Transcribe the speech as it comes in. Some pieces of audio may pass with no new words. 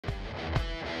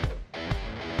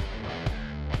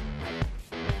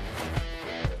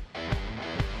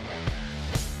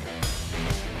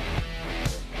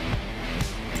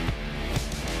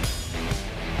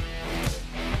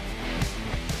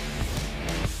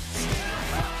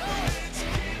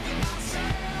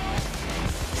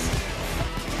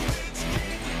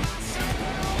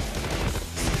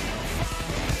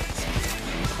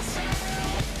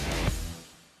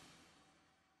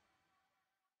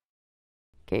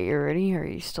Okay, you ready? Or are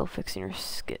you still fixing your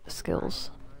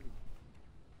skills?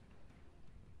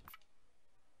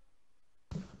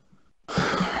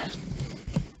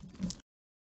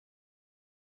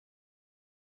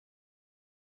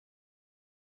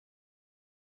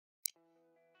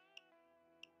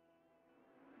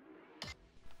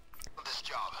 This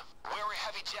job. Wear a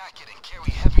heavy jacket and carry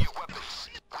heavier weapons.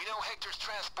 We know Hector's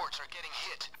transports are getting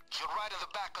hit. You'll ride in the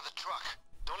back of the truck.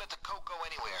 Don't let the coke go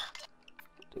anywhere.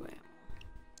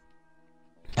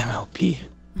 MLP.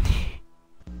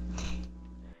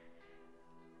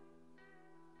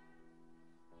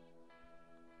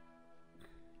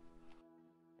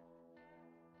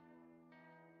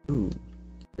 Ooh,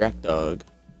 Jack Dog.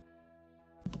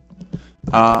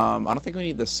 I don't think we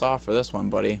need the saw for this one,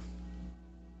 buddy.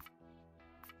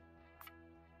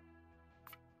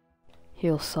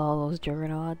 He'll saw those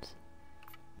juggernauts.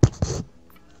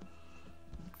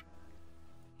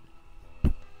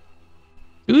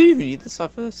 Do we even need the saw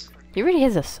for this? He already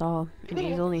has a saw, and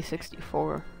he's only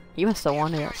 64. He must have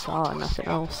wanted that saw and nothing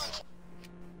else.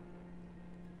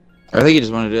 I think he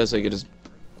just wanted to do it so he could just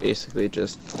basically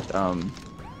just I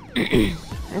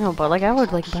know, but like I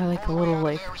would like buy like a little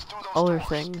like other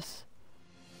things.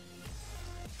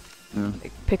 Yeah.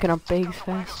 Like picking up bags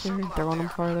faster, throwing them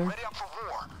farther.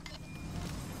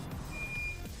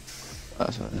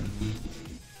 Hang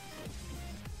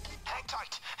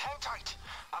tight, hang tight.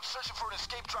 I'm searching for an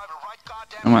escape driver right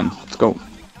goddamn Come on, now. let's go.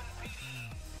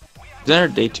 Is there a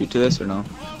day 2 to this or no?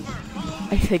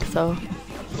 I think so.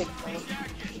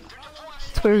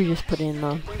 It's where we just put in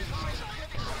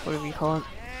whatever you call it.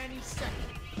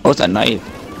 Oh, it's a knife.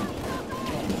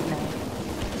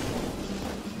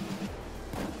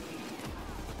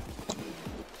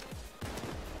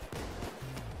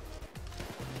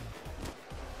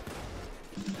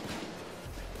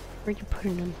 Where'd you put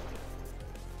it in?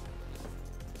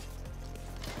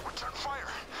 Return fire.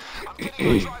 I'm getting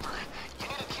a driver. You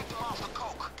need to keep them off the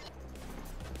coke.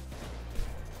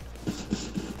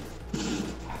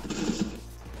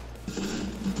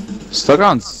 Slug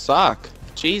rounds suck.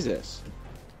 Jesus.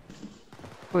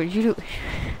 What did you do?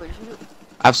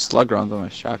 I have slug rounds on my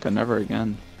shotgun, never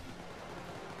again.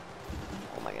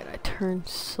 Oh my god, I turned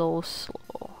so slow.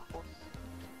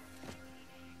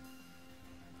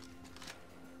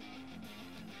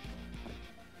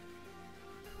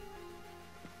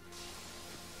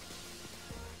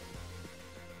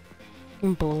 You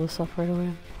can blow this up right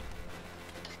away.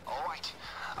 Alright.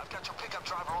 I've got your pickup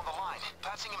driver on the line.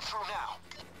 Passing him through now.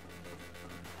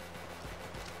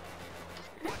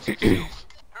 What's it do? 2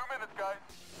 minutes, guys.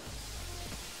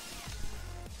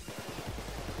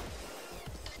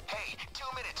 Hey, 2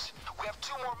 minutes. We have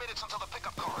 2 more minutes until the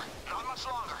pickup car. Not much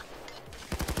longer.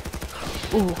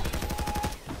 Ooh.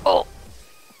 Oh.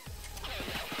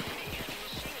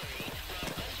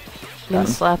 Been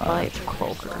slapped by a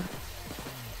cloaker.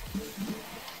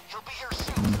 He'll be here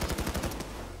soon.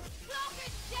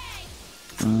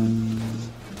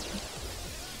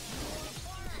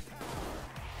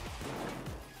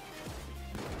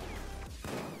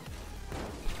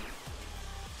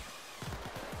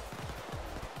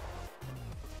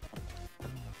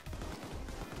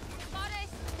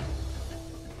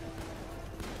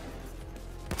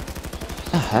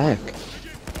 The heck?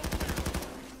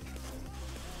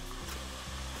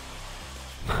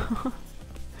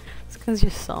 It's because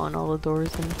you're sawing all the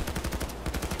doors in.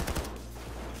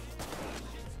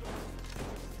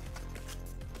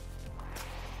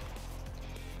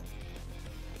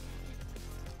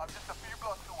 I'm just a few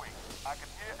blocks away. I can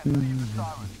hear and see the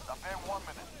sirens. I'm there in 1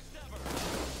 minute.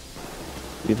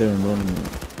 Either in 1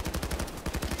 minute.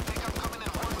 Pickup coming in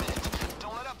 1 minute.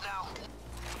 Don't let up now.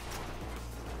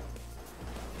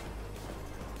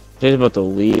 Jay's about to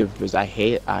leave because I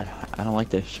don't like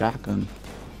this shotgun.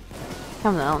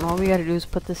 Come on, all we gotta do is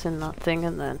put this in that thing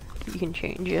and then you can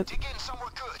change it. Dig in somewhere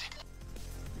good.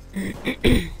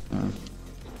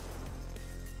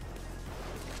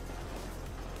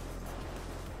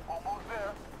 Almost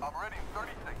there. I'm ready in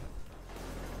 30 seconds.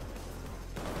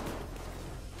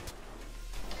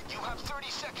 You have 30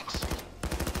 seconds.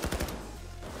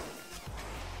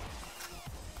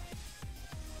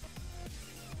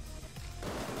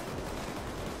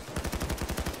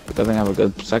 It doesn't have a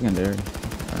good secondary.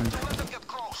 Don't let them get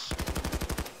close.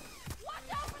 Watch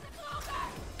out for the cloaker!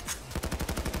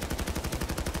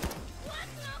 One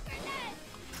cloaker dead!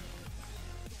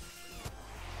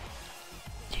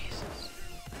 Jesus.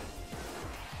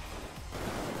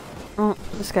 Oh,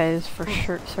 this guy is for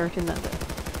sure certain that the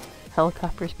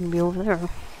helicopter's gonna be over there.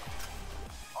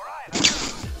 Alright.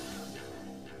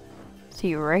 Is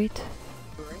he right?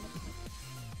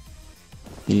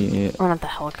 Yeah. Or not the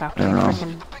helicopter, I don't the know.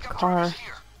 freaking The pickup car. driver's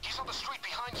here. He's on the street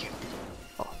behind you.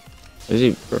 Is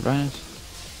he behind us?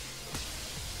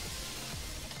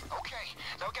 Okay,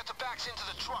 now get the bags into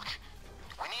the truck.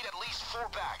 We need at least 4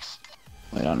 bags.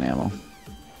 Wait on ammo.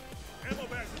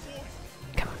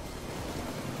 Come on.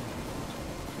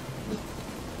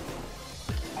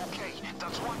 Okay,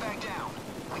 that's 1 bag down.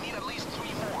 We need at least 3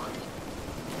 more.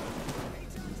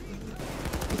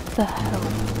 What the hell?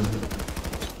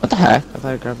 What the heck? I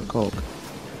thought I grabbed a Coke.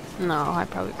 No, I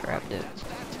probably grabbed it. That's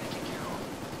that taken care of.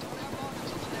 Don't have long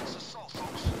until the next assault,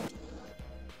 folks.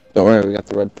 Don't worry, we got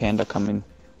the red panda coming.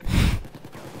 I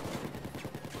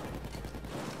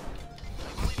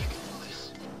believe you can do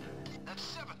this. That's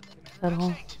 7. Is that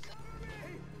all? 8.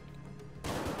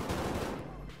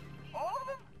 All of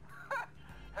them?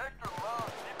 Hector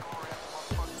loves nickel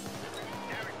motherfuckers.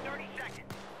 Derek, 30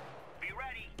 seconds. Be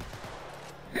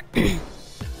ready.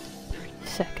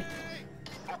 Second.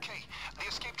 Okay, the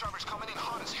escape driver's coming in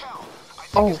hot as hell. I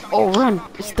think Oh, he's gonna oh, get run! shot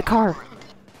up It's here. the car.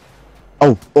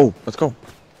 Oh, let's go.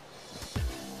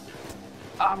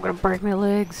 Oh, I'm gonna break my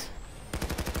legs.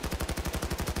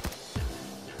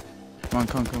 Come on.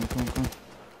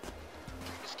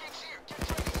 Escape's here.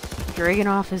 Get ready.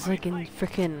 Dragonoff is like in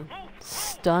freaking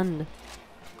stunned.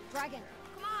 Dragon,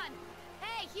 come on.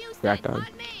 Hey, Houston, Jack dog.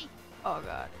 on me. Oh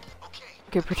god. Okay,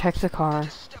 Okay, protect the car.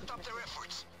 just stepped up their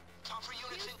efforts. Time for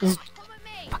units in. This Come with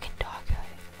me. fucking dog guy.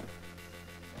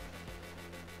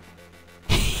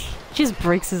 Just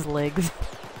breaks his legs.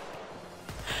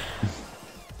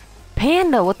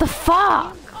 Panda, what the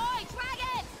fuck? Oi,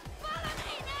 Dragon! Follow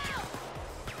me now!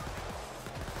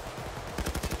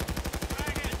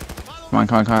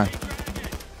 Come on.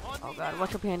 Oh god,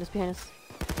 watch your pandas.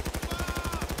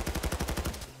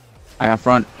 I got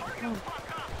front.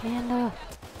 Panda.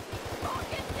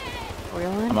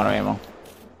 Really? I'm out of ammo.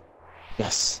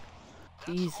 Yes.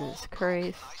 Jesus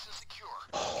Christ. Nice and secure.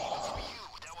 For you,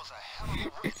 that was a hell of a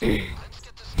race. Let's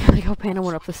get this. I like how Panda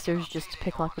went up the stairs just to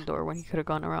pick lock the door when he could have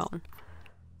gone around.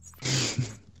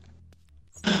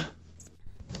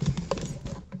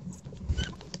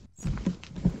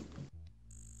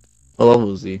 What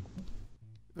level is he?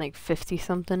 Like 50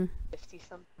 something.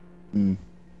 Hmm.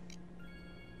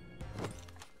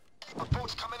 A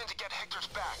boat's coming in to get Hector's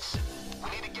bags. We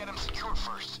need to get him secured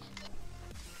first.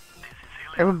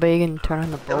 Grab a bag and turn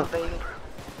on the boat.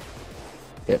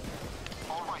 Yep.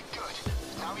 Alright, good.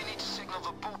 Now you need to signal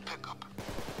the boat pickup.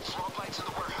 Floodlights in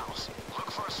the warehouse. Look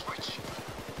for a switch.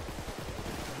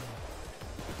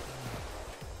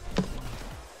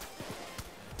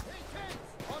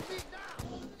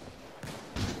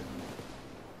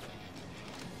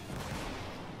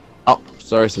 Oh,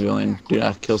 sorry, civilian. Do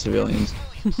not kill civilians.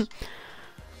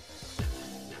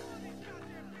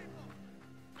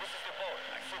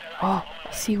 Oh,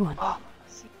 I see one.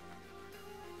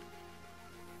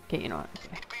 Okay, you know what?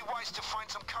 Okay. It'd be wise to find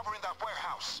some cover in that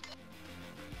warehouse.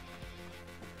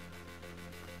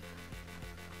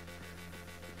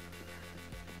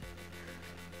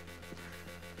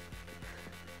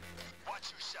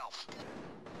 Watch yourself.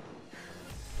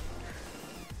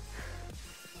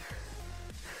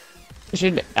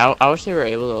 I wish they were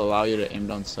able to allow you to aim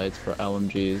down sights for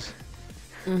LMGs.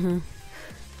 Mm-hmm.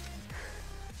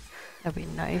 That'd be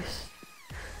nice.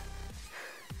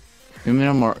 You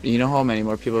know how many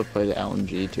more people play the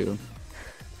LMG too?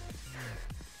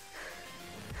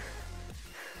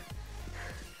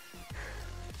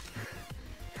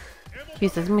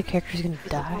 Jeez, I think my character's gonna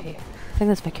die. I think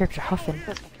that's my character huffing.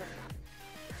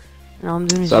 And all I'm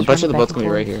doing is So I just bet you the running boat's back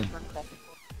gonna be and right forth. here.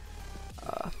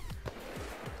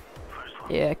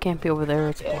 Yeah, it can't be over there,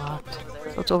 it's blocked.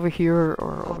 So it's over here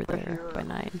or over there by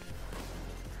 9.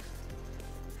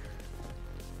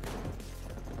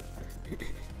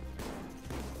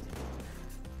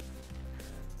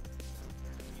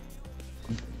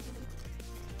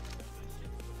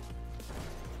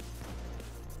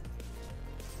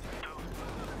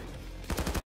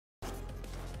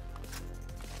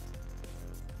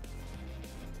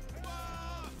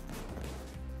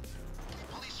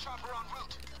 Police chopper en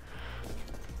route.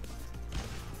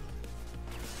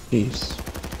 Jeez.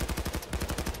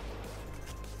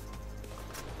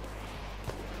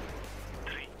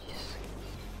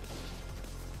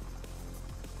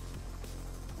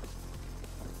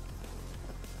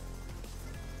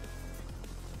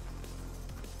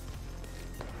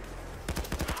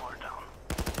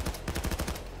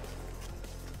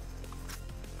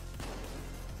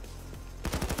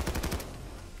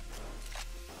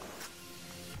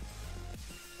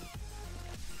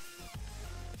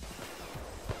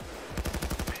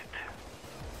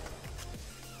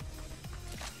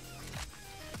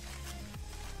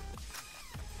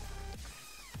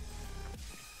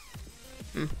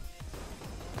 Hmm.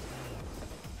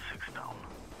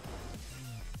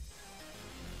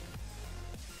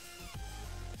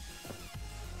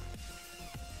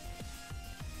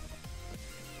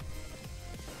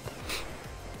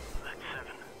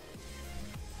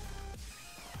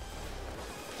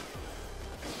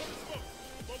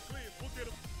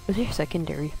 What's your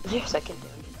secondary?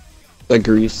 The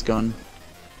grease gun.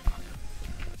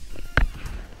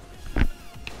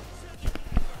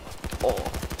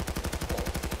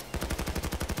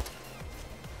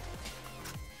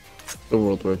 The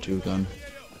World War II gun.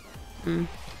 Hmm.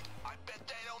 I bet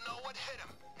they don't know what hit 'em.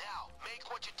 Now,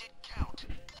 make what you did count.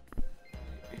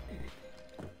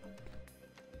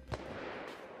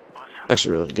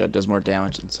 Actually really good. Does more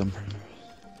damage than some.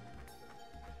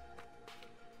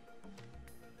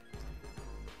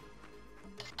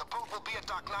 The boat will be at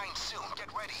Dock 9 soon. Get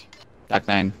ready. Dock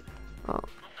 9. Oh,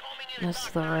 that's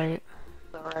the right.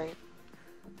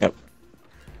 Yep.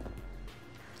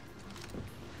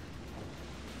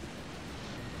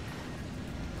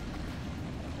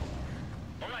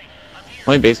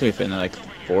 Only basically fit in like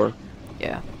 4.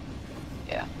 Yeah.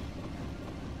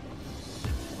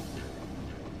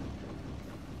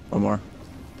 One more.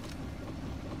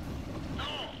 No,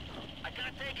 I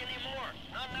can't take any more.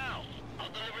 Not now. I'll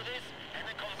deliver this and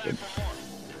then come back for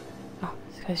more. Oh,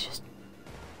 this guy's just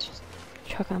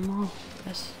chucking them all.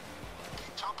 Yes.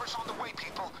 Choppers on the way,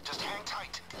 people. Just hang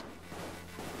tight.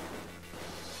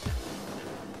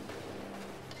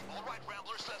 All right,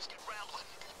 Ramblers, let's get rambling.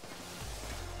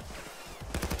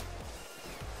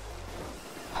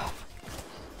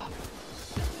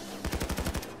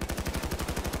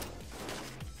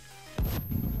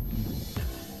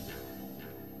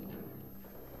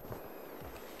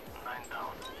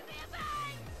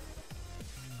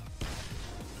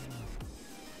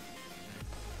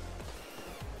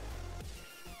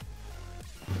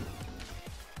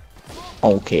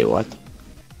 Okay, what?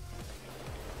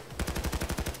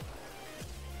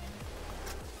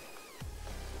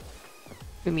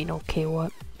 You mean okay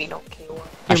what?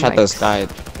 I Your shot this mic's- guy.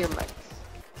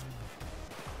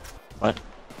 What?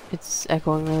 It's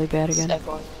echoing really bad again.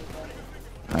 Alright,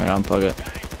 unplug it.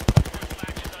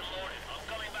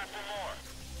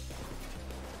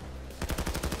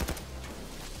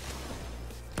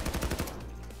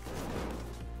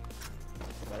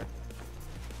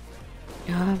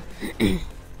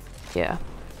 Yeah.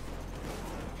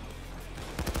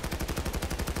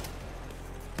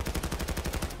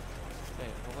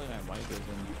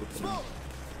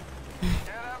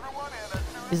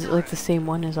 Is it like the same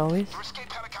one as always? Your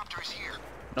escape helicopter is here.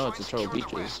 No, it's Try a Turtle and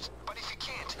secure the Beaches. rest, but if you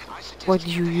can't, I suggest What did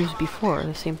you use before?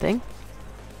 The same thing?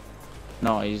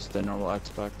 No, I used the normal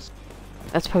Xbox.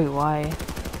 That's probably why.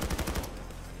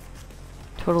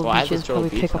 Total Well, I had Beaches this Turtle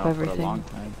probably Beach pick up now for a long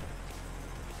everything. time.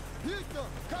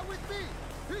 Come with me!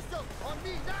 Pistol on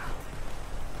me now!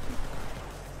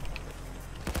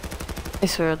 I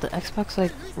swear, the Xbox,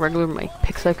 like, regular mic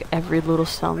picks like every little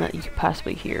sound that you could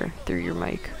possibly hear through your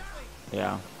mic.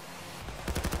 Yeah.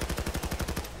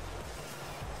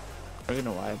 I don't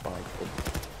know why I bought it.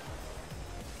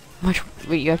 How much?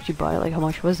 Wait, you actually buy it? Like, how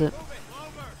much was it?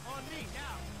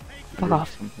 Fuck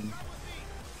off. Something.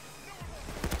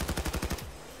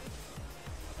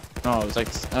 No, it was like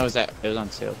it was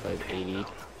on sale for like 80.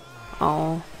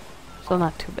 Oh, so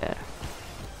not too bad.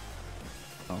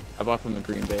 Oh, I bought from the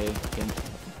Green Bay game.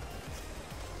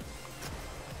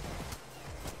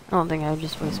 I don't think I would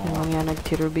just waste my money on a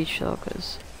Turtle Beach though,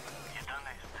 cause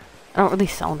I don't really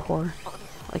sound whore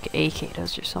like AK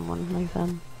does or someone like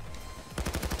them.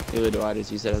 Neither do I,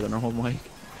 just use it as a normal mic.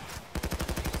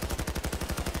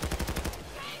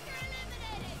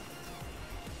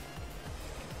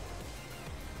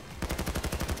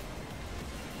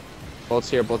 Bolts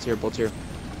here, bolts here, bolts here.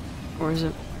 Or is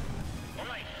it?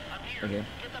 Right here.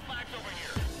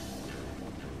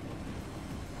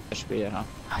 That should be it, huh?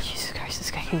 Oh Jesus Christ!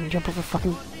 This guy can't even jump over a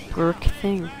fucking brick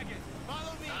thing.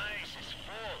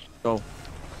 Go.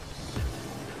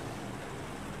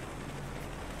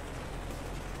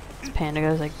 This panda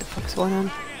guy's like, the fuck's going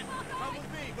on?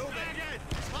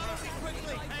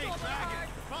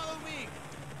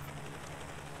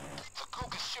 the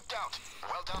coke is shipped out.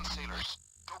 Well done, sailors.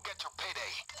 Go get your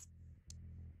payday.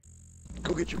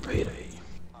 Go get your payday.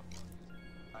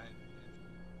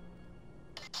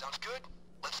 Sounds good?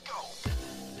 Let's go.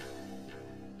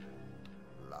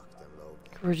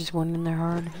 We're just going in there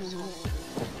hard.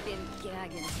 Been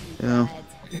gagging Yeah.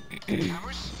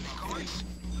 Cameras? Guards?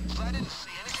 I didn't see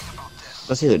anything about this.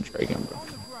 Let's see the dragon, bro.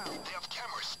 They have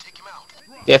cameras. Take him out.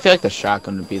 Yeah, I feel like the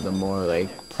shotgun would be the more like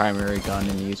primary gun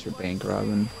and use for bank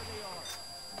robbing.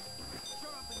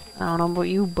 I don't know about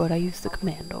you, but I use the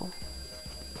commando.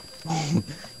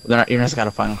 You're just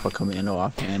gotta find a commando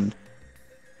offhand.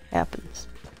 Happens.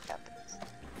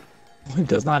 It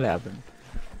does not happen.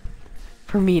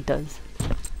 For me, it does.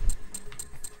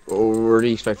 Oh, where do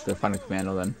you expect to find a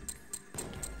commando then?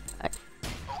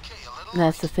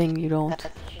 That's the thing, you don't.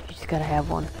 You just gotta have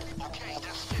one.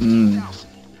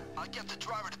 I'll get the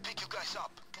driver to pick you guys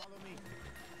up. Follow me.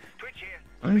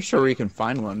 I'm not sure where you can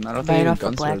find one. I don't Buy think it even off the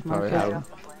gun stores black probably market. have them.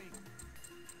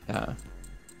 Yeah.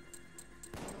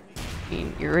 I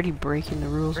mean, you're already breaking the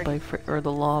rules by or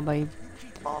the law by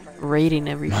raiding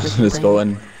every freaking Let's thing. go in.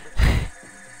 I'll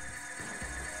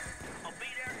be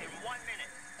there in 1 minute.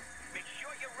 Make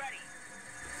sure you're ready.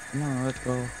 Come on, let's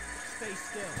go. Stay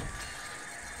still.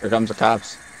 Here comes the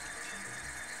cops.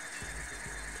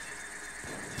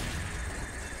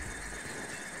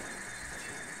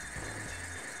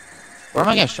 Where am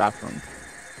I getting shot from?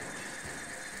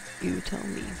 You tell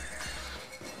me.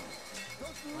 I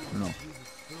don't know. Is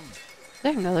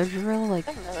there another drill, like,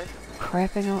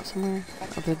 crapping out somewhere?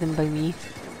 Other than by me?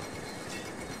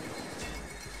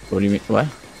 What do you mean? What?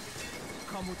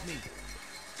 Come with me.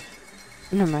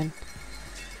 Never mind.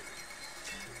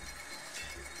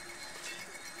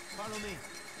 Follow me.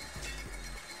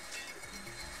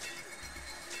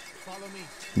 Follow me.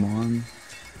 Come on.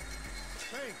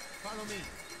 Hey, follow me.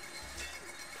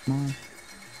 Come on.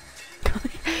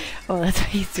 Oh, that's what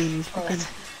he's doing. He's fucking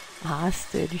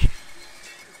hostage.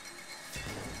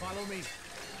 Follow me.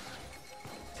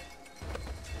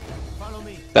 Follow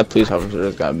me. That police officer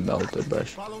just got melted, brush.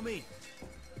 Follow me.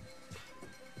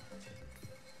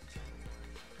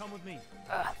 Come with me.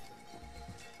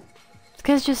 This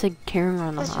guy's just like carrying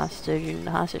around the hostage, and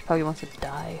the hostage probably wants to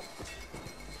die.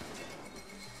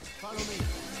 Follow me.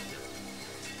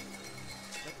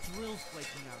 The drill's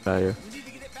flaking out. Out here. We need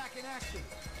to get it back in action.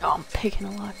 Oh, I'm picking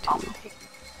a lock too.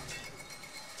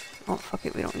 Oh, fuck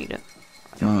it, we don't need it.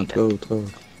 No, let's go, let's go.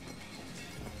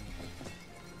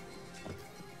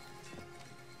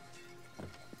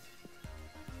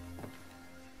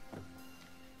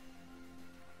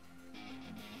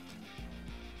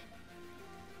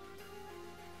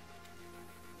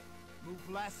 Move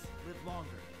less, live longer.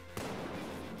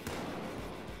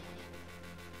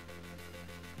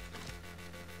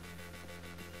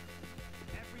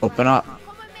 Open up. Come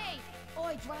with me.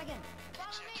 Oi, dragon.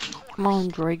 Follow me. Come on,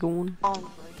 Dragon. Don't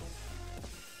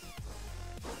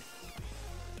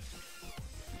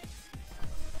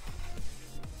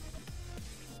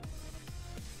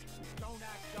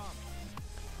act dumb.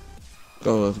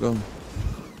 Go, let's go.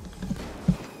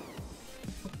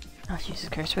 Oh, Jesus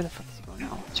Christ, where the fuck is he going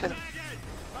now? Come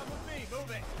with me,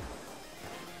 move it.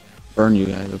 Burn you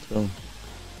guys, let's go.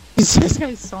 This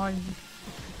guy's sawing.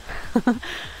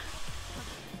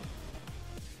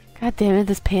 God damn it,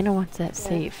 this panda wants that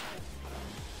safe.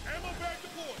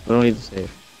 We don't need to save.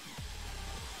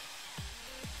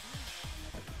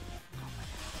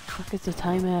 Fuck is the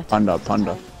time at? Panda,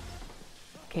 panda.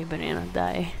 Okay, banana,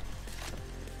 die.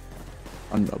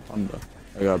 Panda, panda.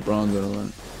 I got bronze in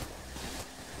it.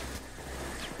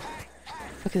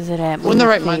 Fuck is it at? When the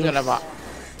right Move, mind's gonna please. have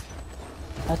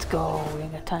Let's go, we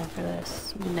ain't got time for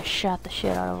this. I'm gonna shot the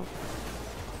shit out of.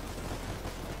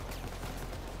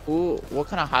 Who? What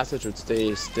kind of hostage would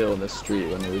stay still in the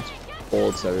street when there's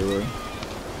bullets everywhere?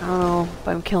 I don't know,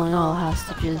 but I'm killing all the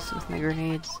hostages with my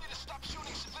grenades.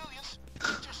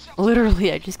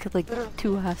 Literally, I just killed like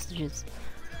 2 hostages.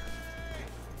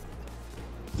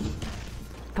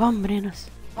 Come on, bananas.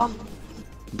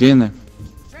 Get in there.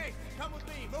 Hey, come with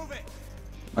me, move it.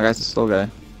 My guy's a slow guy.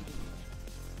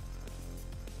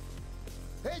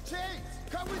 Hey, Chase,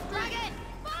 come with me. Dragon,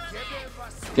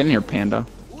 follow me. Get in here, panda.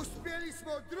 Uspjeli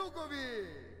smo drugovi.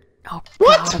 Oh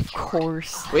god, of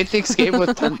course. Wait, the escape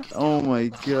with 10. Oh my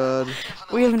god.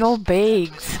 We have no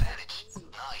bags.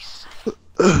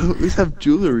 At least have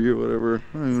jewelry or whatever.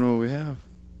 I don't even know what we have.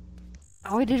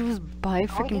 All I did was buy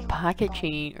freaking pocket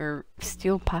chain, or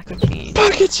steal pocket chain.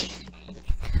 Package!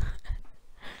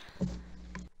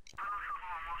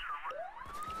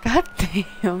 God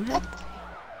damn it.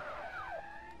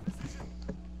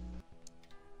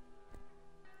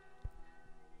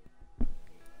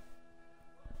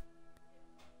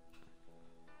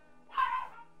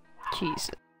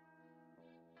 Jesus.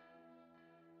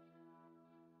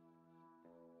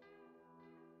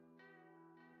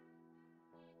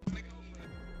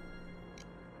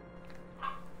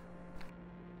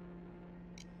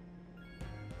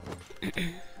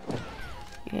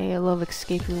 Yeah, I love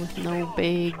escaping with no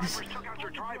bags.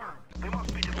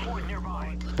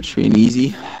 That's free and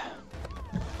easy.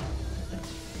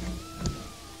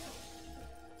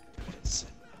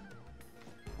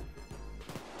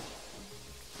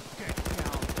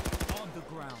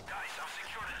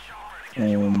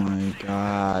 Oh my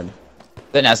god. Is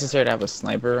it necessary to have a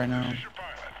sniper right now?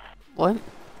 What?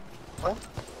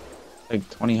 Like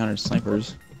 2,000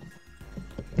 snipers.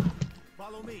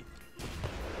 Follow me.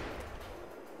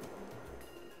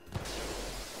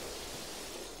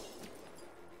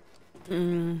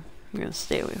 I'm gonna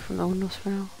stay away from the windows for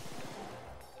now.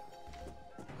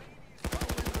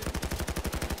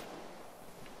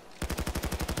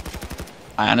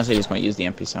 I honestly just might use the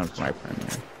MP7 for my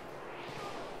primary.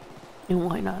 And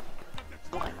why not?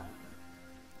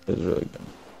 It's really good.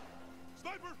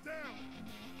 Sniper's down.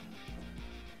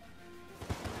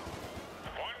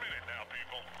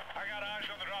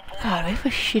 God, we have a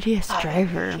shitty ass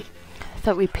driver. I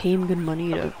thought we pay him good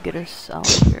money to get us out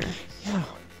of here. Yeah.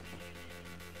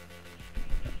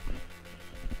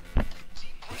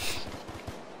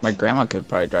 My grandma could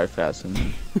probably drive fast than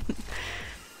me.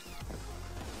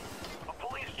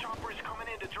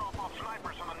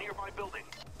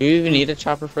 Do you even need a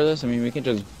chopper for this? I mean, we can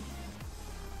just...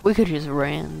 We could just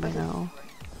ran by now.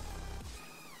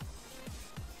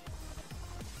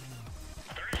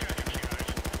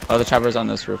 Oh, the chopper's on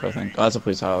this roof, I think. Oh, that's a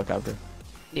police helicopter.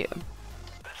 Yeah.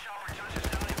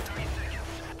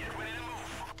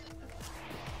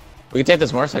 We can take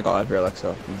this motorcycle out here,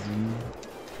 Alexa.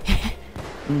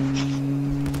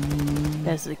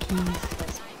 That's the keys.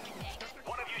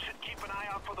 One of you should keep an eye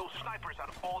out for those snipers at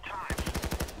all times.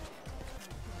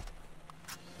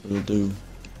 Will do.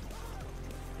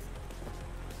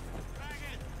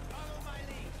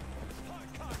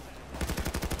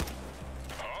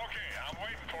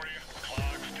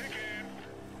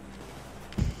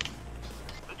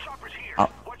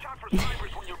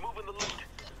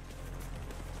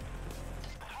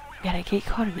 God, I get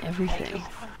caught in everything.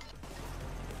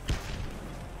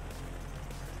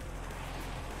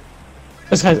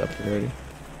 This guy's up here already.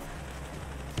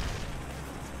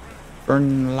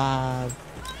 Burning alive.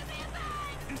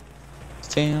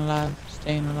 Staying alive.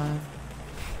 Staying alive.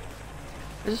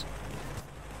 Just...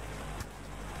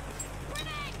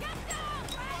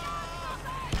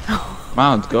 Come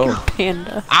on, let's go.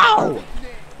 Panda. Ow!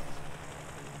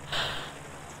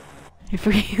 If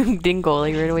we didn't go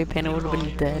like right away, Panda would have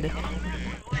been dead.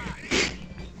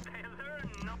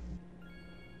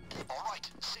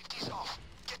 Alright, safety's off.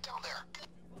 Get down there.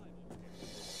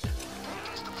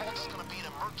 Guess the vault is gonna be in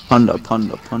a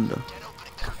murky Punda.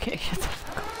 Okay, shut the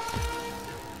fuck up.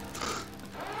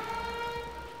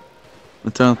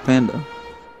 What's wrong with Panda?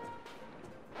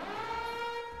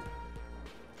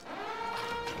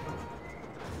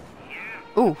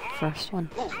 Ooh, first one.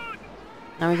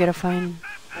 Now we gotta find...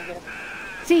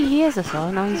 See, he has us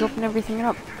all. Now he's opened everything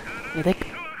up. You think?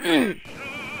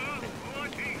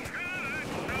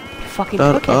 Fucking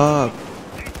took it.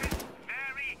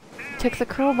 Took the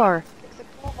crowbar.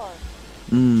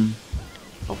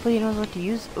 Hopefully he knows what to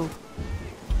use. Ooh.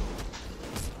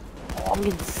 Oh, I'm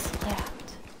getting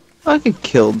slapped. I get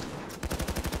killed.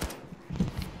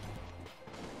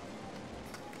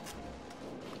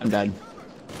 I'm dead.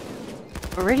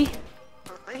 Already?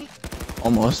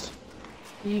 Almost.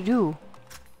 What do you do?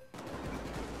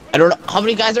 I don't know how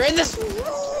many guys are in this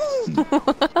room.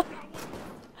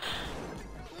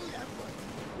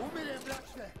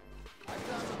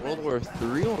 World War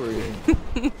III over here.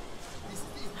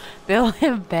 They all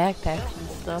have backpacks and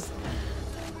stuff.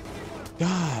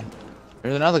 God,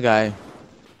 there's another guy.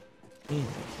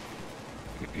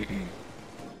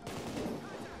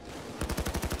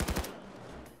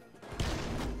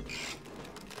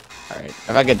 Alright, if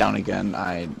I get down again,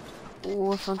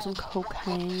 Ooh, I found some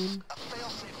cocaine. A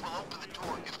failsafe will open the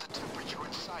door if the temperature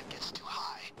inside gets too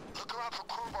high. Look around for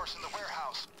crowbars in the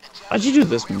warehouse. How'd you do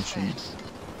this mission?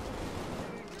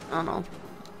 I don't know.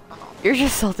 You're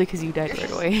just salty because you died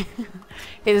right away. Hey,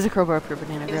 there's a crowbar up here,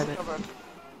 Banana. Grab it.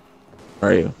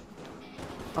 Where are you?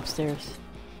 Upstairs.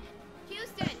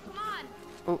 Houston, come on.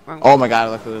 Oh, wrong. Oh my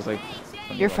god, look, there's like...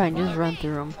 You're fine, just run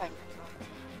through them.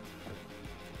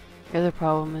 The other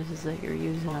problem is that you're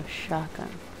using a shotgun.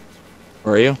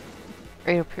 Where are you?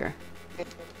 Right up here.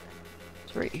 It's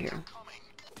right here.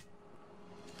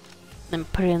 Then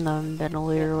put it in the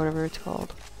ventilator or whatever it's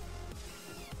called.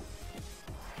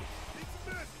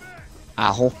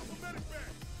 Ow.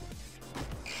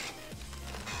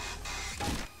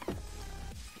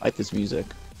 I like this music.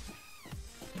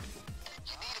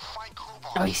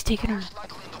 Oh, he's taking her.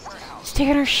 He's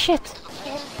taking her shit.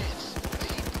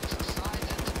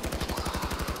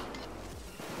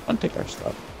 Don't take our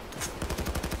stuff.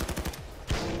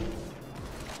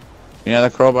 Yeah,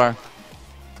 the crowbar.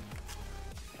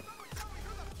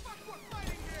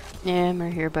 Yeah, I'm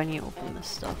right here, Bunny. Open this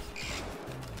stuff.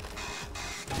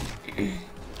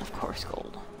 Of course,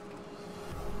 gold.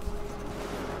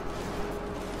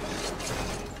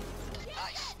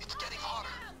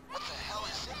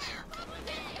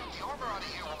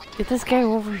 Get this guy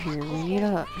over here. We need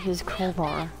his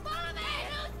crowbar.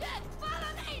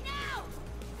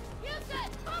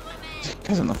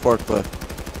 Guy's on the forklift.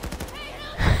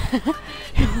 What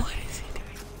is he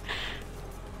doing?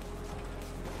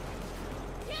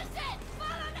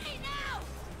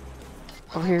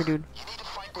 Over here, dude.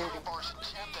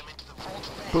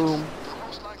 Boom.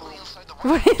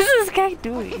 What is this guy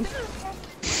doing?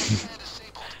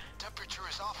 Temperature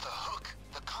is off the hook.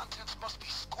 The contents must be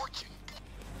scorching.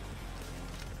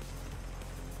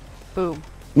 Boom.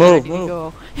 Move, Where did he move.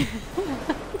 go?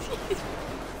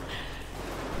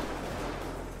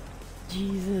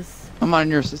 Jesus. I'm on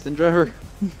your assistant driver.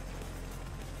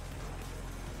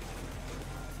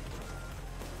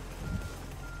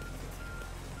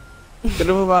 Get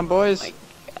a move on, boys. My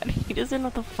God, he doesn't know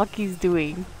what the fuck he's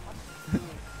doing.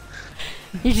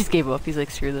 He just gave up. He's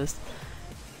like, screw this.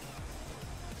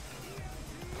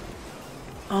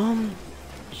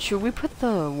 Should we put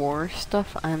the war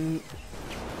stuff on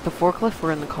the forklift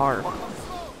or in the car?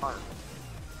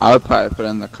 I would probably put it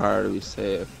in the car to be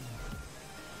safe.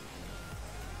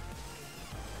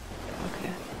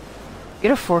 Okay. Get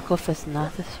a forklift that's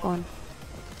not this one.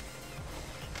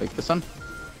 Like this one?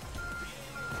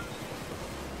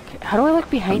 Okay, how do I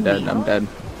look behind I'm dead, me? I'm dead.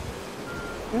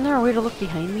 Isn't there a way to look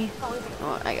behind me?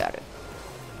 Oh, I got it.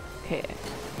 Okay.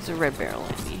 There's a red barrel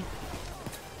in me.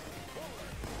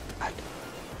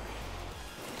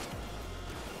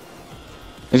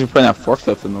 Thanks for putting that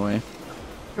forklift in the way.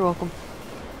 You're welcome.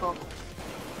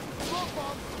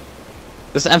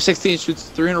 This M16 shoots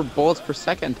 300 bullets per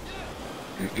second.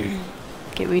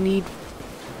 Okay, we need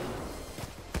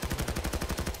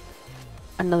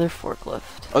another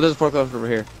forklift. Oh, there's a forklift over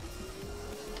here.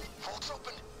 Vault's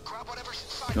open. Grab whatever's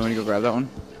inside. You want me to go grab that one?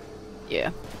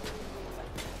 Yeah.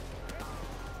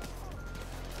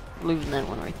 Leaving that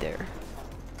one right there.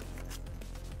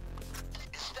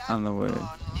 Is that On the way.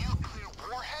 nuclear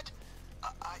warhead?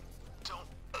 I don't.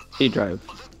 He drive.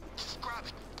 Just grab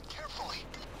it carefully.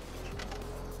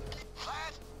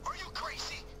 Vlad, are you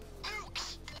crazy?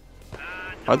 Nukes.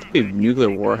 Why'd there be nuclear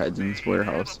warheads in this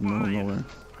warehouse in the middle of nowhere?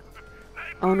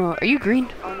 Oh no, are you green?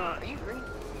 I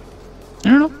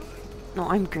don't know. No,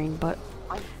 I'm green, but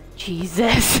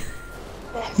Jesus. Do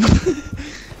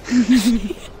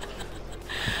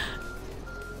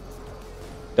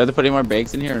I have to put any more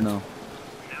bags in here or no?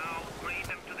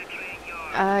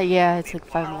 Yeah, it's like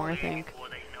 5 more, I think.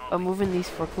 I'm moving these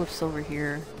forklifts over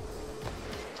here.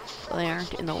 So they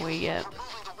aren't in the way yet. Moving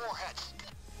the warheads.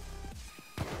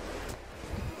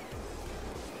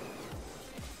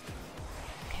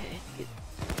 Okay.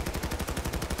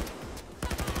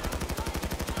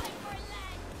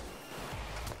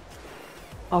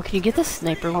 Oh, can you get the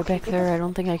sniper one back there? I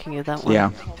don't think I can get that one.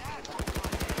 Yeah.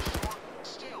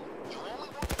 Still, you only won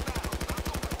the battle, not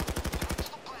the war. Back to the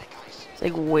play, guys. It's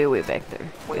like way back there.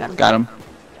 We got him. Got him.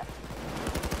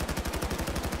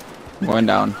 Going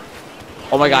down.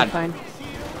 Oh my god. Fine.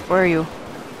 Where are you?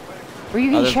 Where are you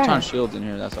Oh, getting there's a shot ton at? of shields in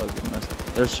here. That's what I was getting missed.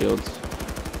 There's shields.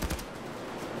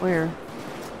 Where?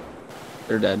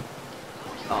 They're dead.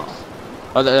 Oh.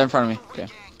 Oh, they're in front of me. Okay.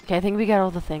 Okay, I think we got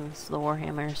all the things. The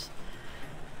warhammers.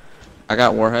 I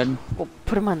got warhead. Well,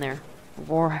 put them on there.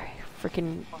 War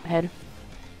freaking head.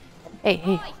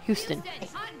 Hey, Houston.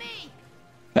 On me.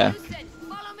 Yeah. Houston,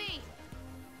 follow me.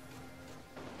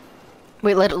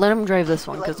 Wait, let him drive this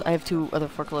one, because I have 2 other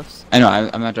forklifts. I know.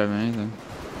 I'm not driving anything.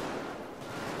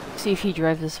 See if he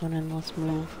drives this one and let's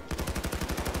move.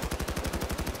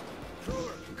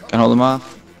 Can hold him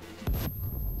off.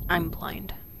 I'm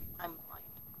blind.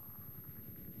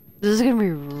 This is gonna be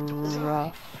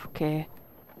rough, okay.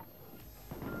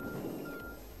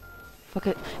 Fuck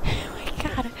it. Oh my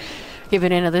god. Okay,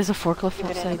 Banana, there's a forklift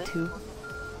outside too.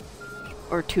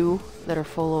 Or 2 that are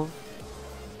full of...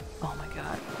 Oh my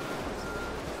god.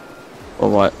 Or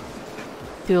what?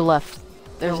 To the left.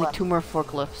 There's like 2 more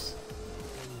forklifts.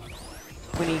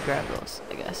 We need to grab those,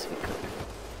 I guess we could.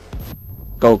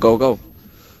 Go, go, go.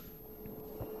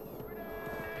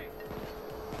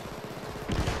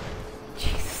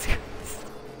 Jesus Christ.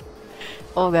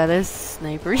 Oh god, this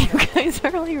sniper. You guys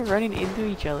are like running into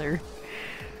each other.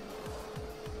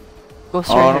 Go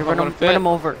straight ahead, run him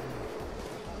over.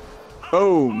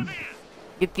 Boom.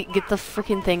 Get the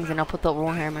freaking things and I'll put the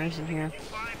warhammers in here.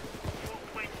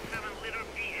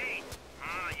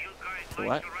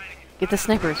 What? Get the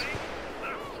snipers.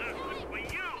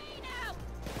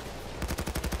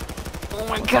 Oh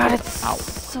my god, it's Ow.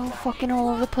 so fucking all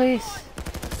over the place.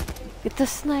 Get the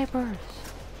snipers.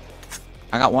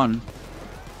 I got one.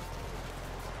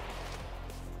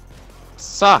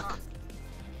 Suck.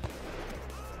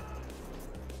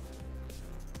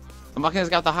 The Buccaneers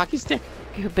got the hockey stick.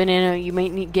 Banana, you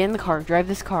might need get in the car. Drive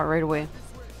this car right away.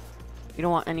 You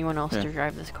don't want anyone else Yeah. to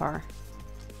drive this car.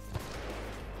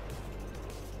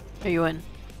 Are you in?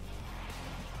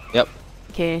 Yep.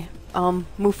 Okay.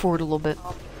 Move forward a little bit.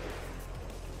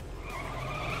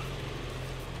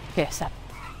 Okay, stop.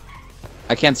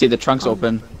 I can't see the trunks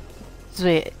open. So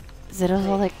wait, is that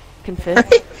all that can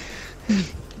fit?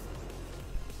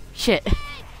 Shit.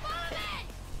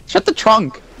 Shut the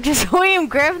trunk. Just wait, I'm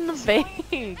grabbing the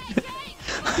bag.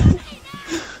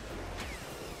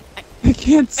 I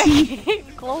can't see.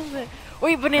 Close it.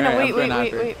 Wait, Banana, Alright, wait. I'm going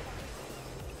after. Oh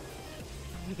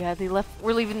my god, they left.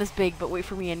 We're leaving this bag, but wait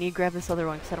for me. I need to grab this other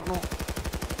one because I don't know.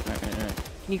 Alright.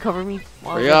 Can you cover me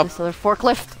while Hurry I grab up. this other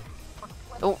forklift?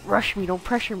 Don't rush me. Don't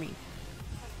pressure me.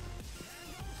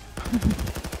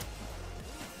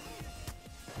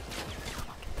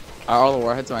 Are all the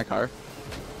warheads in my car?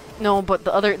 No, but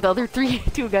the other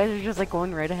two guys are just like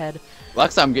going right ahead.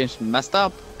 Lex, I'm getting messed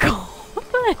up. Go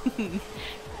on.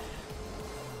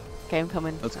 Okay, I'm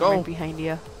coming. Let's I'm go. right behind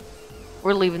you.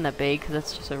 We're leaving that bag because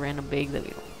that's just a random bag that we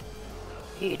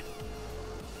don't need.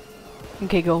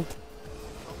 Okay, go.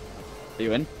 Are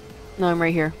you in? No, I'm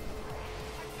right here.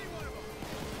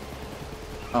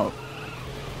 Oh.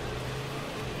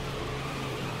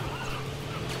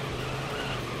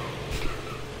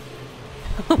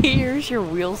 Here's your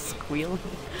wheels squealing.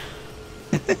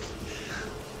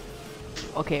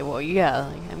 Okay, well, yeah,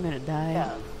 like, I'm gonna die.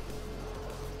 Yeah.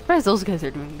 Surprised those guys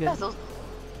are doing good.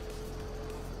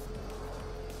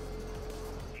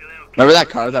 Remember that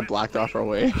car that blocked off our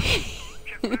way?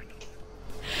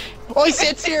 Oh, he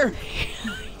sits here!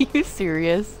 You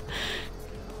serious?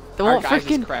 Our Don't guy just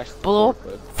freaking crashed the blow up.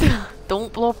 forklift.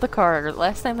 Don't blow up the car.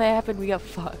 Last time that happened, we got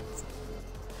fucked.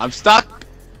 I'm stuck!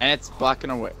 And it's blocking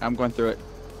our way. I'm going through it.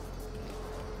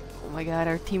 Oh my god,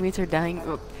 our teammates are dying.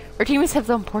 Oh, our teammates have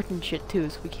the important shit too,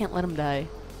 so we can't let them die.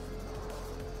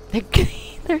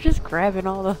 They're just grabbing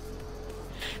all the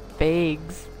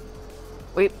bags.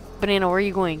 Wait, Banana, where are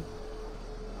you going?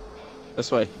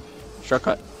 This way.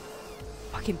 Shortcut.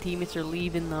 Fucking teammates are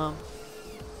leaving the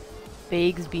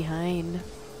bags behind.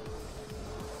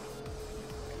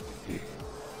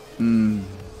 Hmm.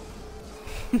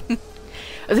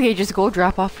 Okay, just go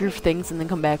drop off your things and then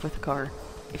come back with the car.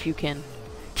 If you can.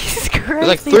 Jesus Christ. There's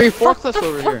like they 3 fucked forklifts the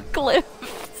over here. forklifts.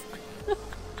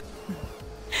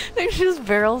 There's just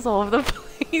barrels all over the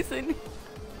place. And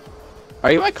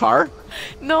Are you in my car?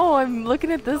 no, I'm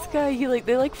looking at this guy.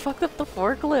 They like fucked up the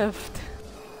forklift.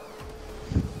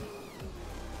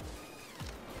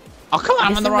 Oh, come on, I'm on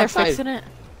Guessing the wrong they're side. fixing it.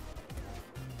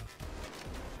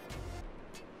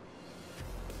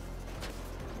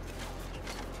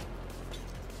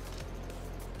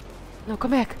 No,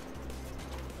 come back.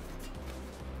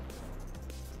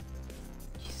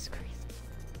 Jesus Christ.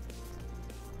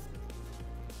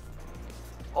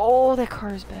 Oh, that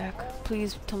car is back.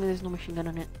 Please tell me there's no machine gun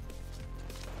on it.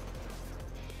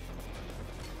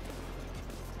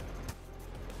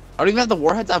 I don't even have the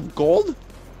warheads. I have gold?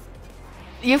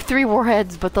 You have 3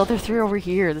 warheads, but the other 3 over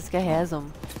here. This guy has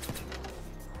them.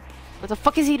 What the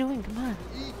fuck is he doing? Come on.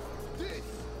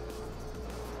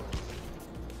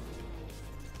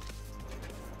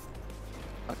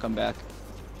 I'll come back.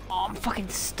 Oh, I'm fucking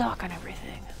stuck on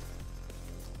everything.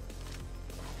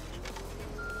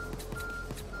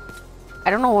 I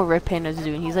don't know what Red Panda's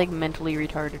doing. He's like mentally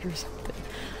retarded or something.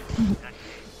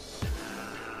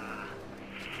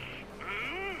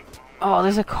 Oh,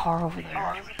 there's a car over there.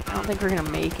 I don't think we're gonna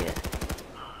make it.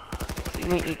 So you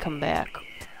might need to come back.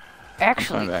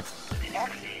 Actually, Coming back.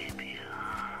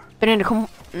 Banana, come.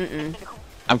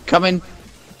 I'm coming.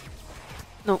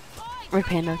 No, Red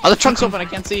Panda. Oh, the trunk's open. I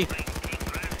can't see.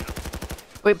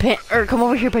 Wait, come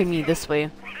over here by me this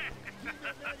way.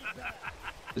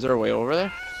 Is there a way over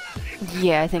there?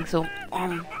 Yeah, I think so.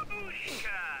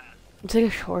 It's like a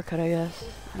shortcut, I guess.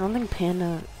 I don't think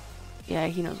Panda. Yeah,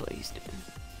 he knows what he's doing.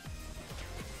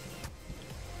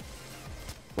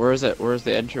 Where is it? Where's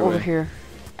the entryway? Over here.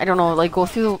 I don't know, like go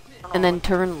through and then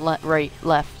turn right,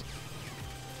 left.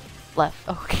 Left.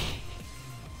 Okay.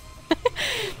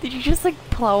 Did you just like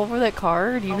plow over that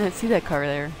car or do you not see that car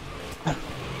there?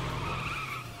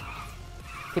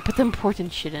 They put the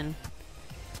important shit in.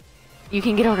 You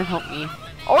can get out and help me.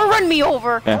 Or run me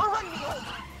over! Yeah.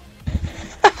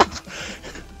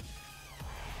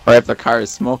 Or if the car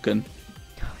is smoking.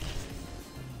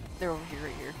 They're over here,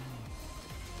 right here.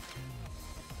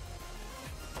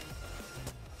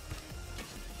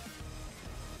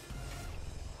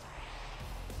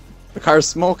 The car's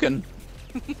smoking.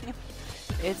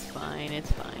 It's fine,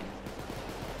 it's fine.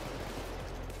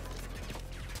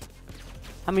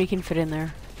 How many can fit in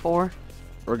there? 4?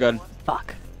 We're good.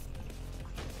 Fuck.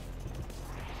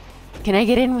 Can I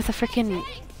get in with a freaking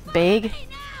bag?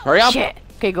 Hurry up! Shit.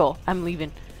 Okay, go. I'm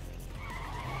leaving.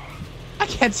 I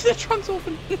can't see the trunk's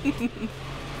open.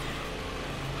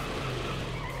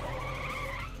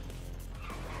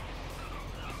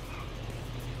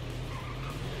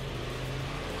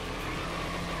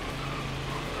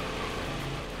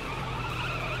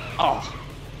 Oh.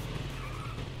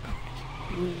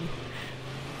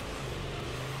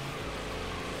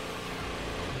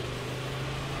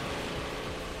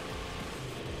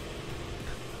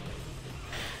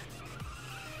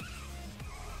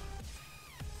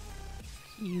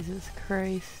 Jesus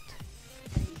Christ.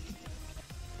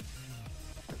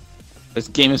 This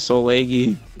game is so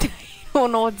laggy. I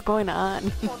don't know what's going on.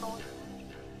 Be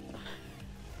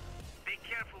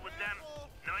careful with them.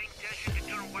 No intention to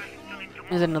turn Washington into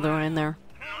There's another one in there.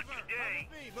 Not today.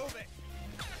 Move it.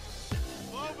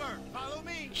 Over. Follow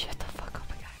me. Shut the fuck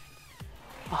up again.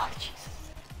 Oh, Jesus.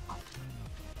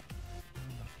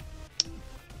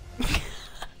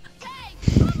 Hey,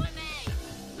 follow me!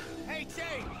 Hey,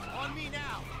 Tay, on me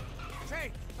now.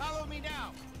 Tay, follow me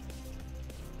now.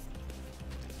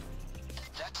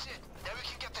 That's it. Now we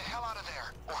can get the hell out of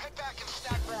there. Or head back and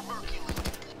stack more Mercury.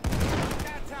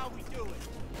 That's how we do it.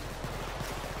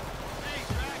 Hey,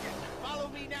 Dragon, follow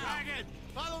me now. Dragon,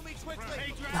 follow me quickly.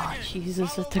 Hey, Dragon. Oh,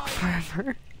 Jesus, it took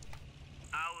forever.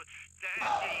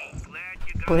 Outstanding. Glad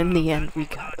you got But in the end, we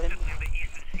got it. in the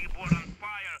eastern seaboard on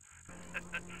fire.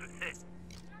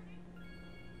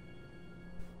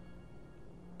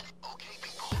 Okay,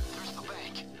 people, there's the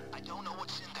bank. I don't know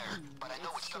what's in there, but I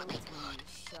know it's gonna be good.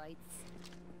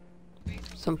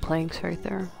 Some planks right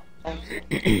there.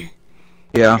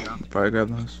 Yeah, probably grab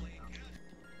those.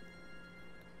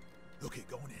 Okay,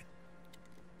 going in.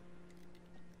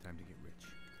 Time to get rich.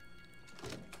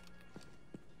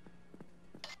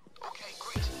 Okay,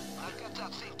 great. I've got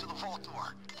that thing to the vault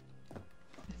door.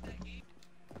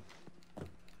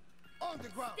 On the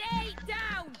ground. Stay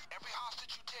down! Every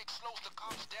hostage you take slows the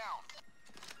cops down.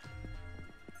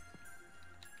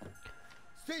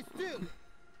 Stay still.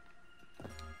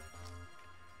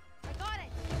 I got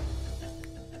it!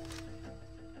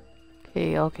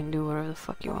 Okay, y'all can do whatever the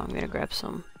fuck you want. I'm gonna grab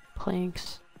some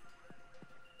planks.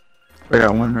 I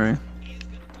got one right.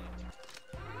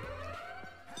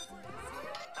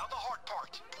 Now the hard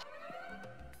part.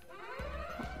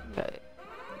 Okay.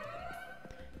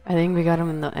 I think we got him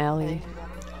in the alley.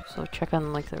 So check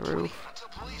on like the roof. Until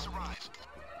police arrive.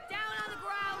 Down on the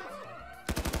ground!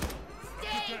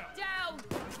 Stay down!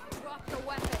 Drop your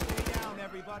weapon! Stay down,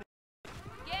 everybody.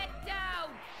 Get down!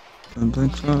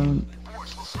 Force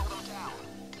Force will slow them down.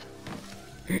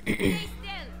 Stay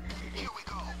still! Here we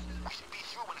go. We should be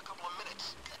through in a couple of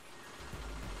minutes.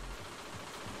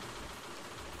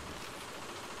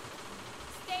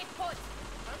 Stay put!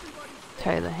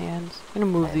 Tie the hands. I'm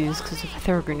gonna move these because if I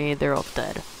throw a grenade, they're all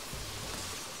dead.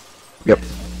 Yep.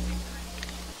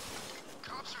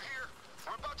 Cops are here.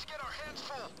 We're about to get our hands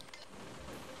full.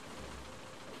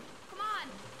 Come on!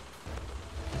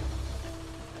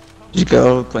 Did you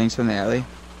go playing some in the alley?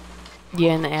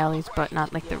 Yeah, in the alleys, but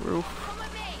not like the roof Come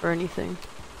with me! or anything.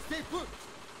 Stay put.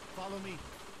 Follow me.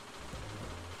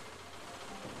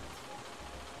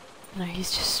 No,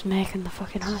 he's just smacking the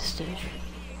fucking hostage.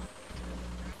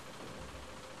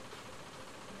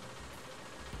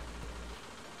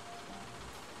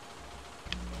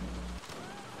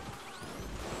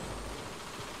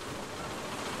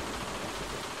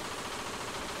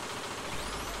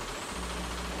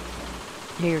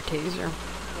 Here, taser.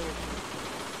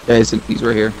 Yeah, he's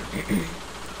right here.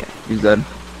 Okay. He's dead.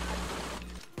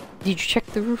 Did you check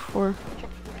the roof or?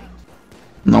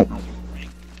 Nope.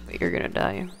 But you're gonna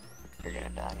die.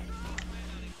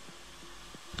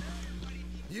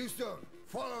 Houston,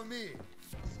 follow me.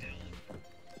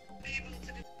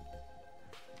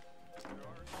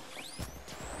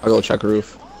 I'll go check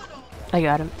roof. I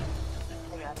got him.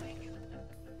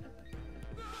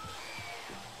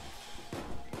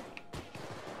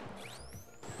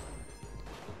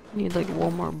 Need like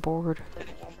one more board.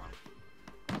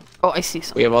 Oh, I see We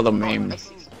something. have all the main. Hold your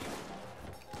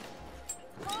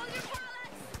bullets!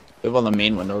 We have all the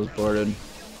main windows boarded.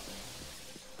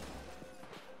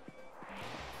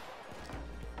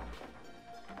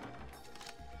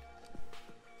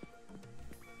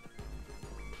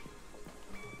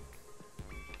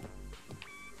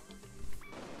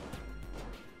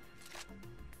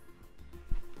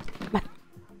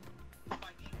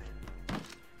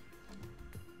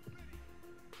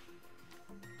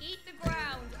 Eat the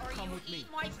ground, or you eat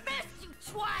my fist, you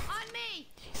twat! On me!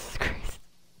 Jesus Christ.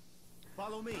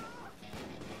 Follow me.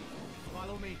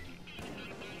 Follow me.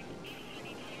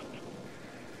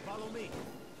 Follow me.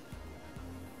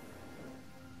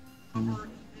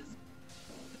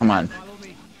 on. Follow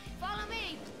me. Follow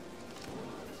me.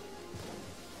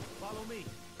 Follow me.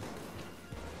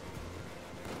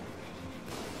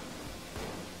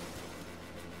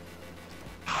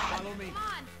 Follow me. Come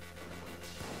on.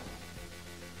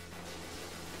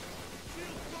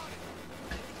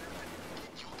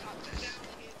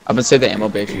 I'm gonna save the ammo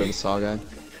base for the saw guy.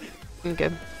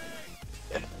 Okay.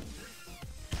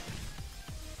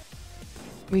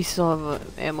 We still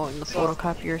have ammo in the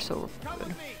photocopier, so we're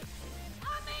good.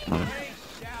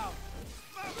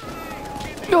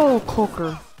 No,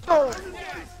 Cloaker.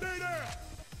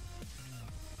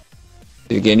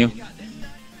 Did he gain you?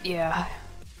 Yeah.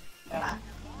 I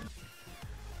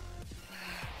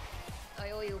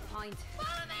owe you a pint.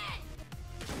 Follow me.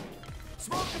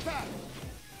 Smoke the path.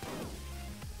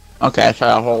 Okay, I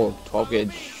shot a whole 12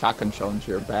 gauge shotgun shell into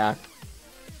your back.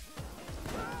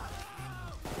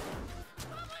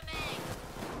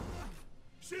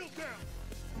 Shield down.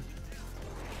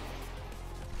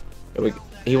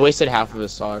 He wasted half of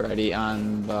his saw already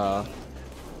on the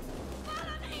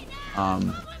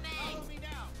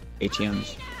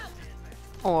ATMs.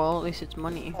 Oh well, at least it's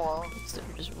money. Instead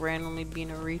of just randomly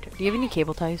being a retard. Do you have any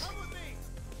cable ties?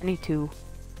 I need 2.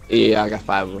 Yeah, I got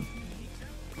 5 of them.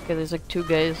 Okay, there's like 2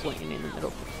 guys laying in the middle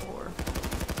before.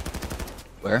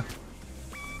 Where?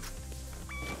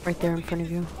 Right there in front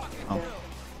of you. Oh.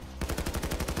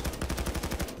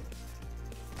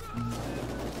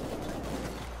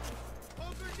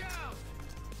 Poker down.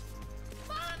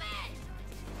 Follow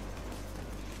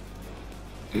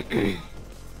me.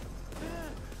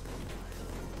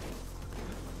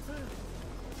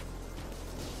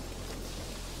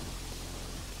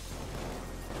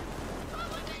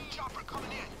 Chopper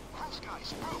coming in. Roof,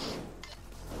 guys. Roof.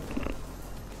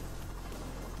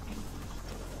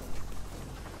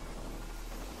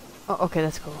 Oh, okay,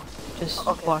 that's cool. Just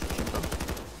walk through the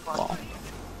wall.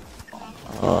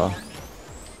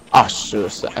 Oh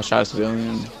shoot! I shot a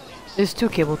civilian. There's 2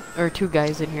 2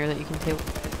 guys in here that you can take.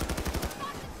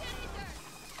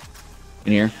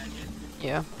 In here.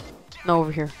 Yeah. No,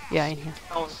 over here. Yeah, in here.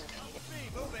 Move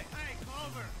it. Hey, come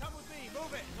over. Come with me.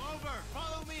 Move it. Come over.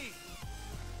 Follow me.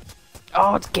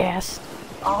 Oh, it's gassed.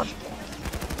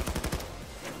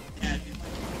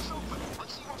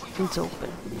 It's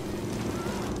open.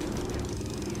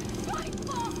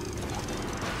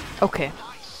 Okay.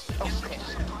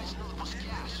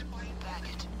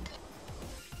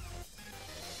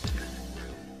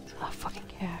 Ah, fucking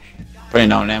cash. Putting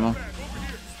down ammo.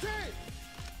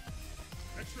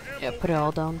 Yeah, put it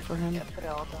all down for him.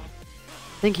 I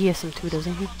think he has some too,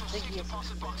 doesn't he?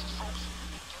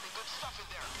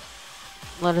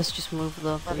 Let us just move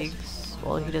the pigs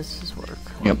while he does his work.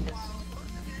 Yep.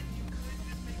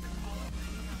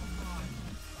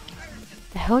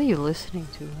 The hell are you listening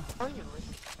to?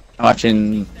 I'm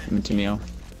watching Timio.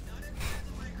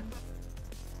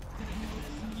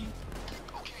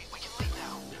 Okay, we can leave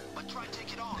now. But try and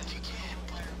take it on if you can.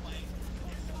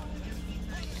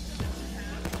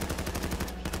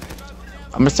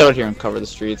 I'm gonna stay out here and cover the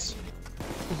streets.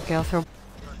 Okay, I'll throw.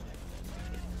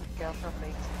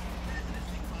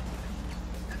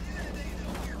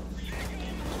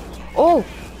 Oh!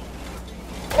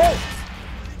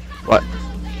 What?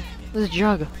 There's a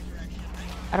jug.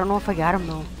 I don't know if I got him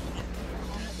though.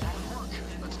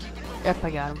 Yep,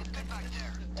 I got him.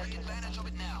 Take advantage of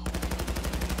it now.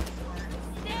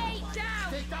 Stay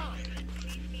down.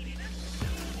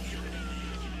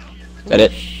 Is that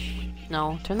it?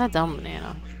 No, turn that down,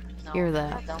 banana. Hear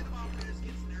that. The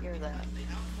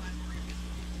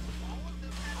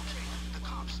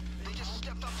cops, they just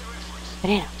stepped up their efforts.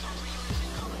 Banana.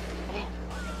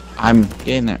 I'm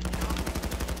getting there.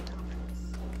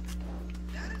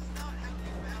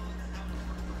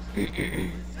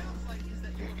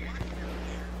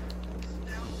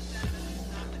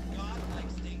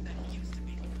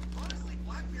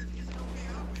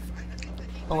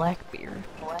 Blackbeard.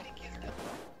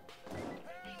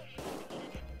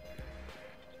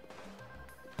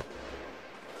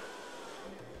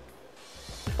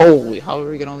 Holy, how are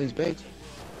we getting all these bags?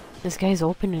 This guy's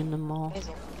opening them all.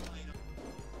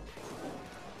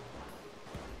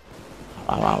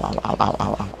 Ow, ow, ow, ow, ow,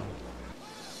 ow, ow.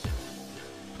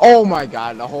 Oh my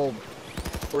god, the whole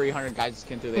 300 guys just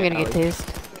came through the I'm gonna get alley.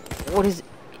 tased. What is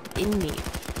in me?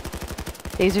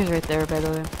 Taser's right there, by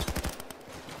the way.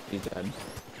 He's dead.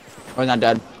 Oh, he's not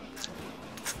dead.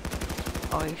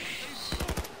 Oh,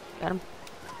 got him.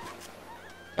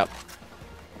 Yep.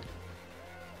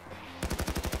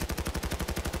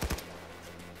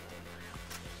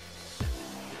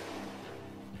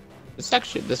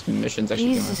 This mission's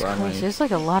actually Jesus doing Christ, right. there's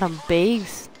like a lot of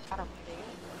bags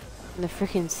in the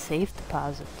freaking safe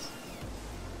deposits.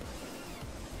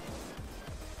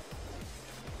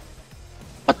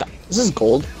 This is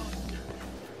gold.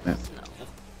 Yeah, No.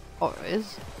 Oh, it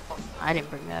is? I didn't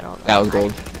bring that out. that was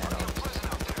gold.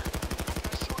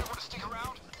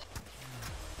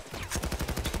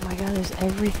 Oh my god, there's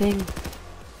everything.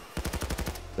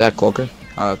 That cloaker?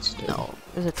 Oh, that's No,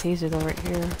 there's a taser though right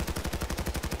here.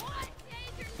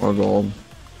 or gold.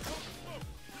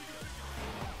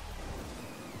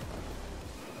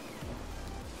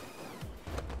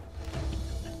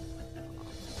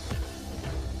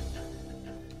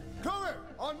 Cover!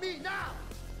 On me now!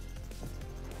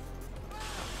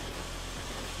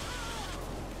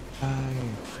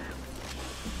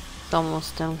 It's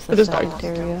almost done with It the is dying.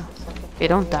 second area. Hey,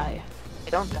 don't die.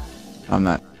 I'm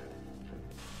not.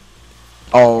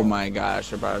 Oh my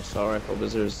gosh, I brought a assault rifle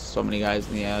because there's so many guys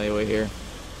in the alleyway here.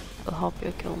 I'll help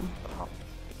you kill him.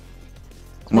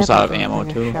 Almost out of ammo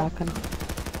too. Shotgun.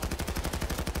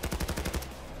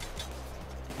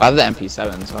 I have the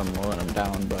MP7, so I'm mowing them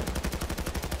down, but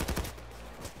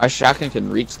our shotgun can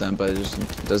reach them, but it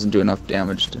just doesn't do enough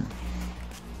damage to.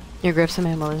 Here, grab some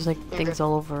ammo. There's like things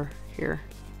all over here.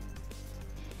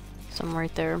 Some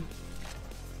right there.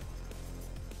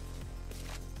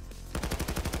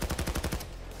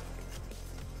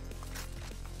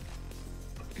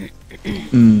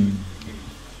 Hmm.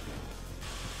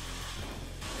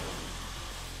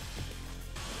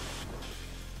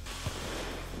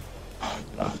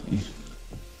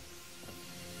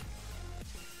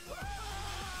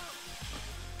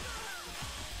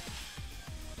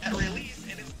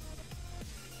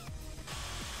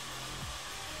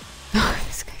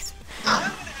 This guy's.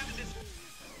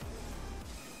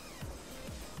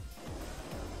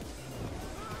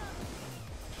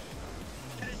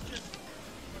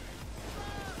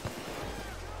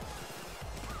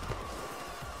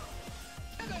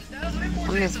 I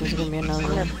wonder if there's gonna be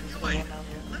another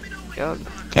jug.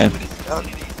 Okay.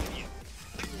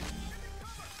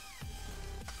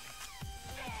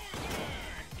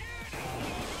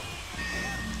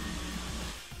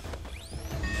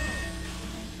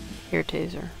 Here,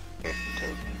 taser.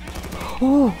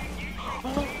 Oh!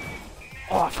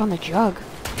 Oh, I found the jug.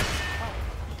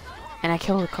 And I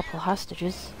killed a couple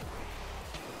hostages.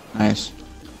 Nice.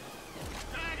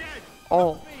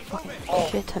 Oh, fucking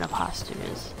shit ton of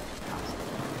hostages.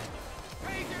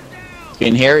 It's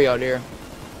getting hairy out here.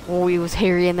 Oh, he was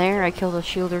hairy in there. I killed a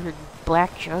shielder,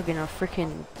 black jug, and a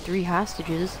freaking 3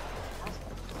 hostages.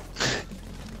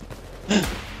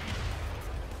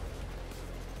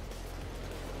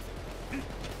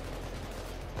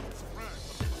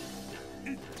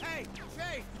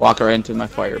 Walk right into my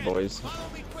fire, boys.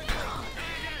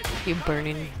 You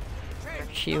burning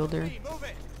shielder.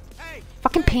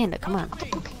 Fucking panda, come on.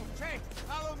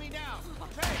 Follow me now.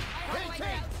 Hey,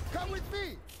 Trey, come with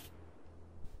me.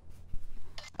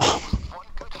 One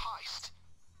good heist.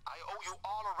 I owe you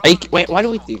all a Wait, why do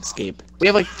we escape? We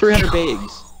have like 300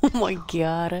 bags. Oh my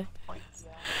god.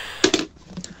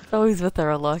 It's always with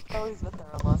our luck.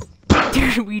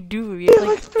 Dude, we do. We have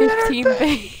like 15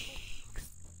 bags.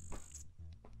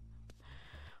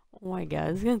 Oh my god,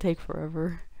 it's gonna take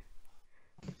forever.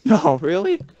 No,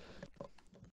 really?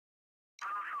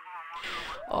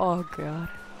 Oh god.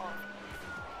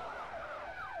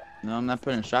 No, I'm not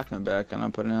putting a shotgun back. I'm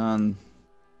not putting it on.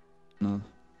 No.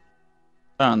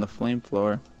 Put it on the flame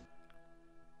floor.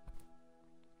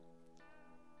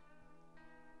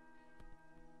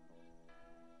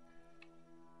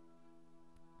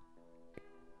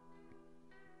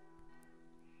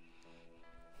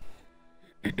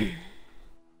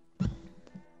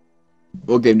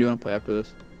 What game do you want to play after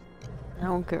this? I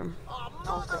don't care.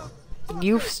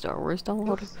 You've Star Wars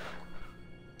downloaded?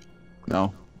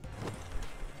 No.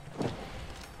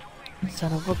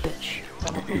 Son of a bitch.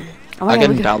 Oh I my god,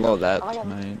 can we got- download that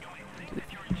tonight.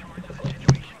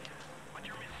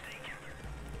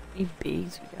 Any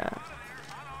bags we got?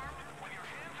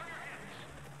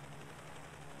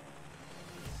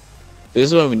 This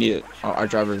is when we need it. Our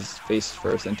driver's face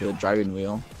first into a driving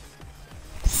wheel.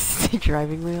 The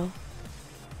driving wheel?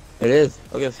 It is.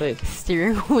 Look at his face.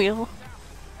 Steering wheel?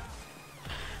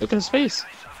 Look at his face.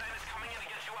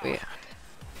 Wait.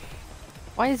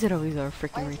 Why is it always our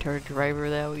freaking retarded driver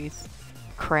that always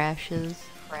crashes?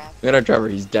 Look at our driver.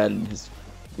 He's dead and his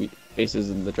face is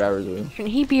in the driver's wheel.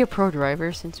 Shouldn't he be a pro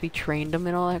driver since we trained him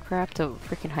and all that crap to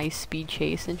freaking high speed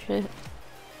chase and shit?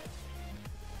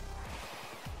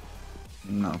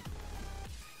 No.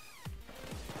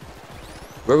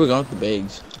 Where are we going with the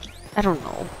bags? I don't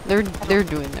know. They're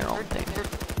doing their own thing.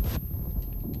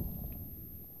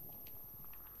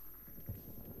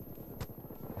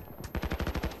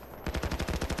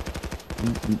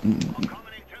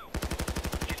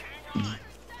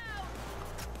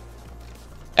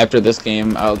 After this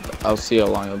game, I'll see how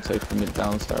long it'll take for me to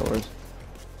download Star Wars.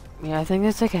 Yeah, I think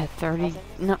it's like at 30.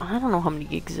 No, I don't know how many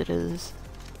gigs it is.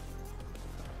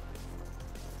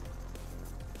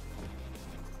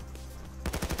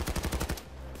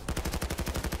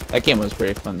 That game was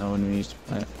pretty fun though when we used to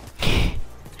play it.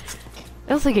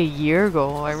 That was like a year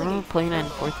ago. I remember playing it on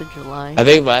 4th of July. I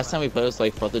think last time we played was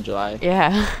like 4th of July.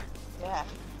 Yeah.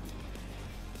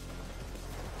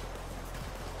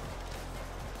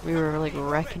 We were like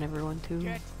wrecking everyone too.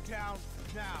 Get down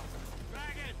now.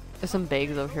 Dragon. There's some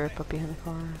bags over here put behind the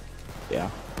car.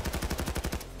 Yeah.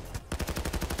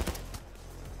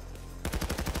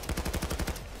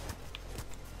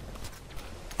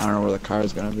 I don't know where the car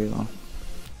is gonna be though.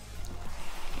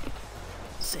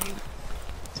 Same.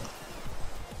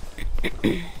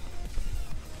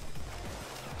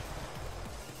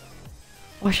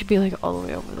 Well, it should be like all the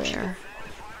way over there.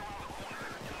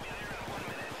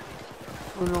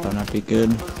 Oh no. That'll not be good.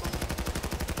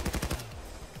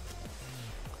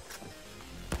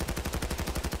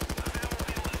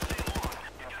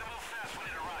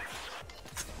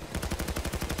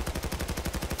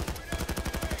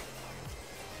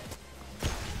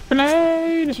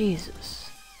 Grenade! Jesus.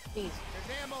 There's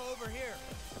ammo over here.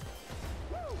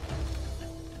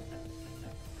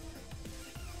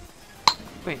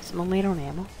 Wait, someone laid on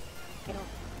ammo? 30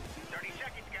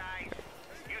 seconds, guys.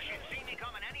 You should see me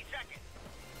coming any second.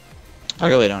 I'll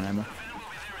go lay down ammo.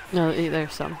 No,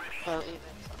 there's some.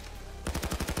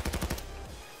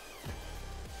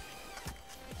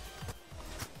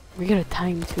 We got a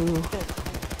time too. We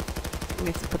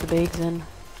have to put the bags in.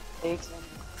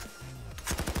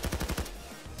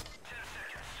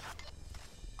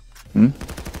 Hmm?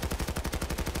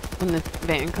 When the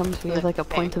van comes, we have like a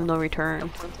point of no return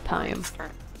time.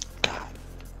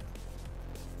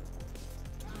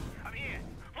 I'm here.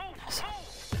 Move, So-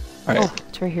 move. Alright. Oh,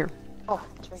 it's right here.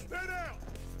 Stay down.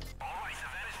 Alright, so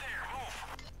that is there. Move.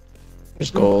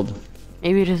 There's gold.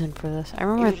 Maybe it isn't for this. I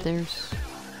remember there's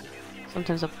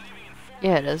sometimes a.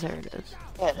 Yeah, it is. There it is.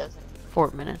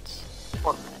 4 minutes.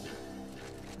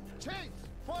 Chase,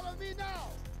 follow me now.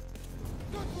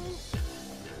 Good move.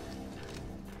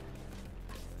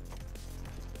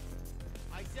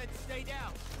 I said stay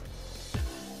down.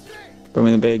 Stay. Bring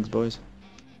me the bags, boys.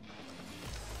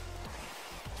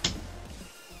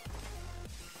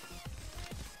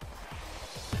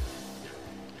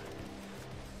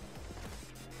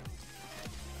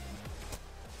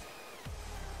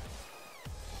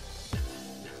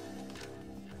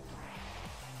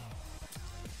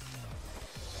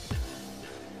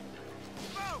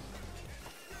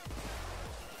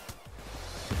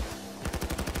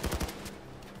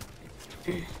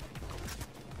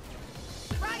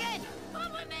 Dragon,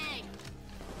 come with me.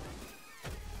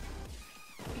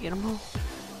 Get them all.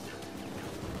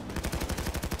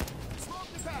 Smoke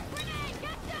the back. Grenade,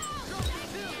 get down.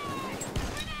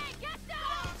 Grenade, get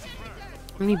down.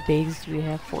 How many bags do we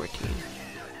have? 14.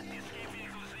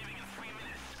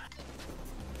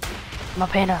 My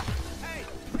panda. Hey,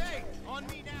 hey, on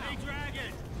me now. Hey,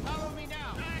 Dragon, follow me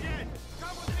now. Dragon,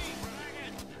 come with me.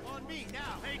 Dragon, on me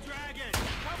now. Hey, Dragon,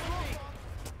 come with me.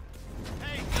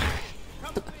 Hey,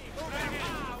 come with me.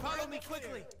 Dragon, follow me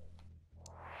quickly.